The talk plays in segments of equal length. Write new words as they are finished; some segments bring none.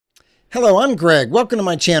Hello, I'm Greg. Welcome to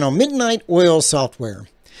my channel, Midnight Oil Software.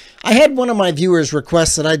 I had one of my viewers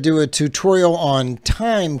request that I do a tutorial on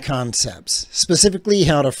time concepts, specifically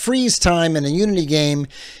how to freeze time in a Unity game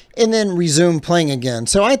and then resume playing again.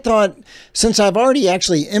 So I thought, since I've already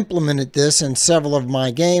actually implemented this in several of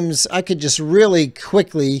my games, I could just really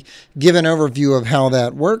quickly give an overview of how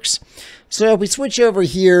that works. So if we switch over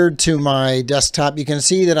here to my desktop, you can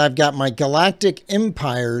see that I've got my Galactic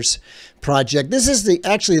Empires project. This is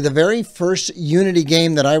actually the very first Unity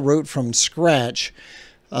game that I wrote from scratch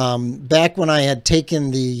back when I had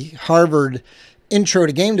taken the Harvard Intro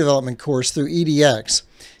to Game Development course through EDX.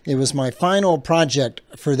 It was my final project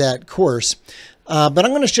for that course. But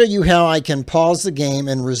I'm going to show you how I can pause the game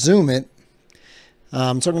and resume it. So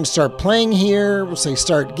I'm going to start playing here. We'll say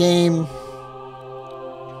start game.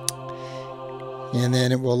 And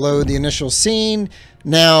then it will load the initial scene.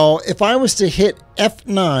 Now, if I was to hit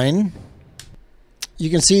F9, you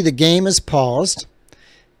can see the game is paused.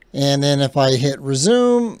 And then if I hit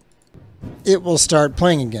resume, it will start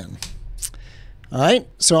playing again. All right,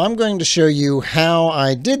 so I'm going to show you how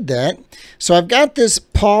I did that. So I've got this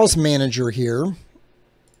pause manager here,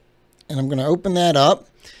 and I'm going to open that up.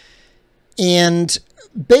 And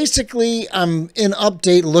basically, I'm in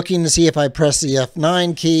update looking to see if I press the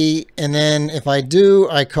F9 key. And then if I do,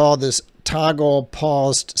 I call this toggle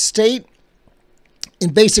paused state.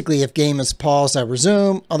 And basically, if game is paused, I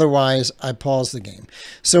resume. Otherwise, I pause the game.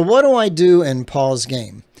 So what do I do in pause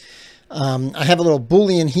game? I have a little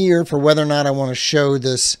Boolean here for whether or not I want to show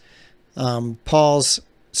this pause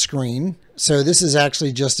screen. So this is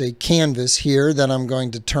actually just a canvas here that I'm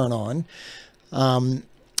going to turn on. And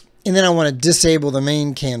then I want to disable the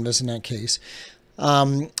main canvas in that case.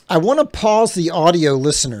 I want to pause the audio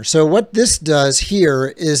listener. So what this does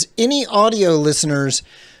here is any audio listeners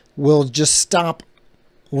will just stop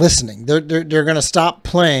listening. They're going to stop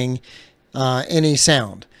playing any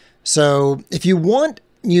sound. So if you want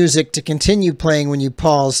music to continue playing when you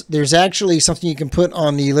pause, there's actually something you can put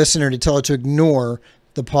on the listener to tell it to ignore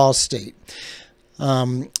the pause state.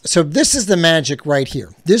 So this is the magic right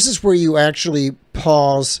here. This is where you actually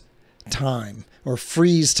pause time, or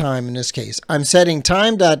freeze time in this case. I'm setting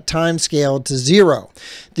time.timescale to 0.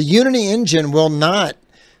 The Unity engine will not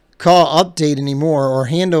call update anymore or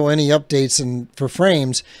handle any updates for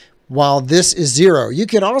frames while this is 0. You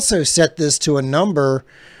could also set this to a number,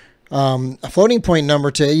 a floating point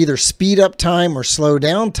number, to either speed up time or slow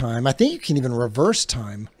down time. I think you can even reverse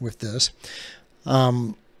time with this.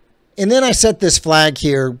 And then I set this flag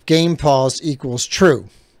here, game paused equals true.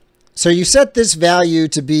 So you set this value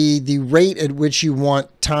to be the rate at which you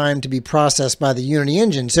want time to be processed by the Unity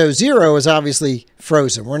engine. So 0 is obviously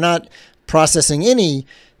frozen. We're not processing any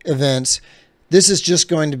events. This is just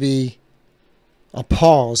going to be a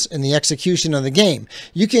pause in the execution of the game.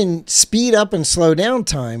 You can speed up and slow down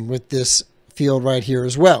time with this field right here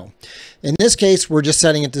as well. In this case, we're just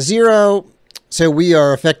setting it to 0. So we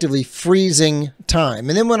are effectively freezing time.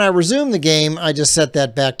 And then when I resume the game, I just set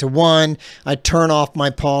that back to 1. I turn off my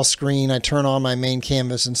pause screen. I turn on my main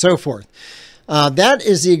canvas and so forth. That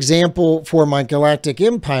is the example for my Galactic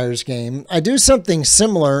Empires game. I do something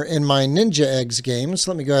similar in my Ninja Eggs game.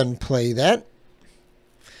 So let me go ahead and play that.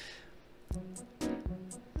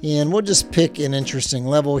 And we'll just pick an interesting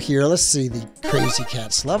level here. Let's see the Crazy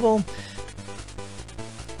Cats level.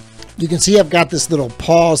 You can see I've got this little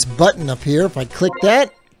pause button up here. If I click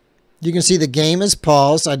that, you can see the game is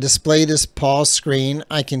paused. I display this pause screen.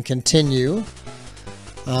 I can continue.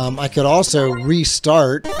 I could also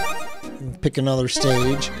restart, pick another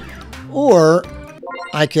stage, or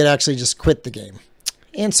I could actually just quit the game.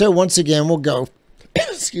 And so once again, we'll go,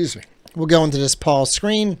 excuse me, we'll go into this pause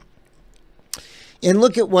screen and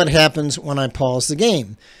look at what happens when I pause the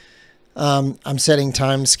game. I'm setting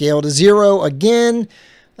time scale to 0 again.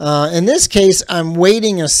 In this case, I'm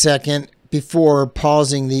waiting a second before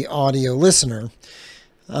pausing the audio listener.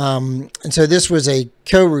 And so this was a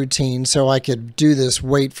coroutine, so I could do this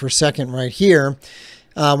wait for a second right here.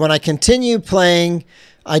 When I continue playing,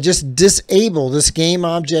 I just disable this game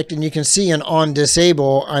object, and you can see in on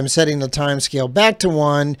disable, I'm setting the time scale back to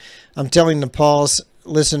 1. I'm telling the pause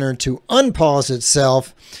listener to unpause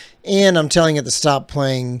itself, and I'm telling it to stop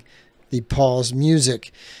playing the pause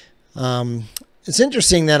music. It's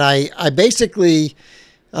interesting that I basically,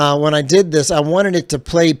 when I did this, I wanted it to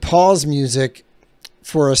play pause music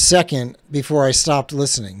for a second before I stopped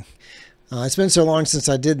listening. It's been so long since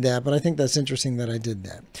I did that, but I think that's interesting that I did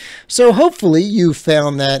that. So hopefully you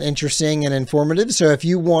found that interesting and informative. So if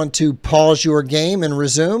you want to pause your game and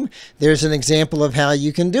resume, there's an example of how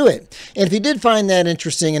you can do it. And if you did find that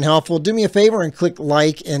interesting and helpful, do me a favor and click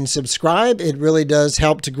like and subscribe. It really does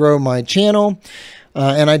help to grow my channel.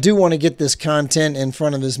 And I do want to get this content in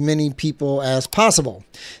front of as many people as possible.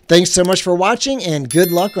 Thanks so much for watching, and good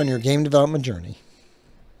luck on your game development journey.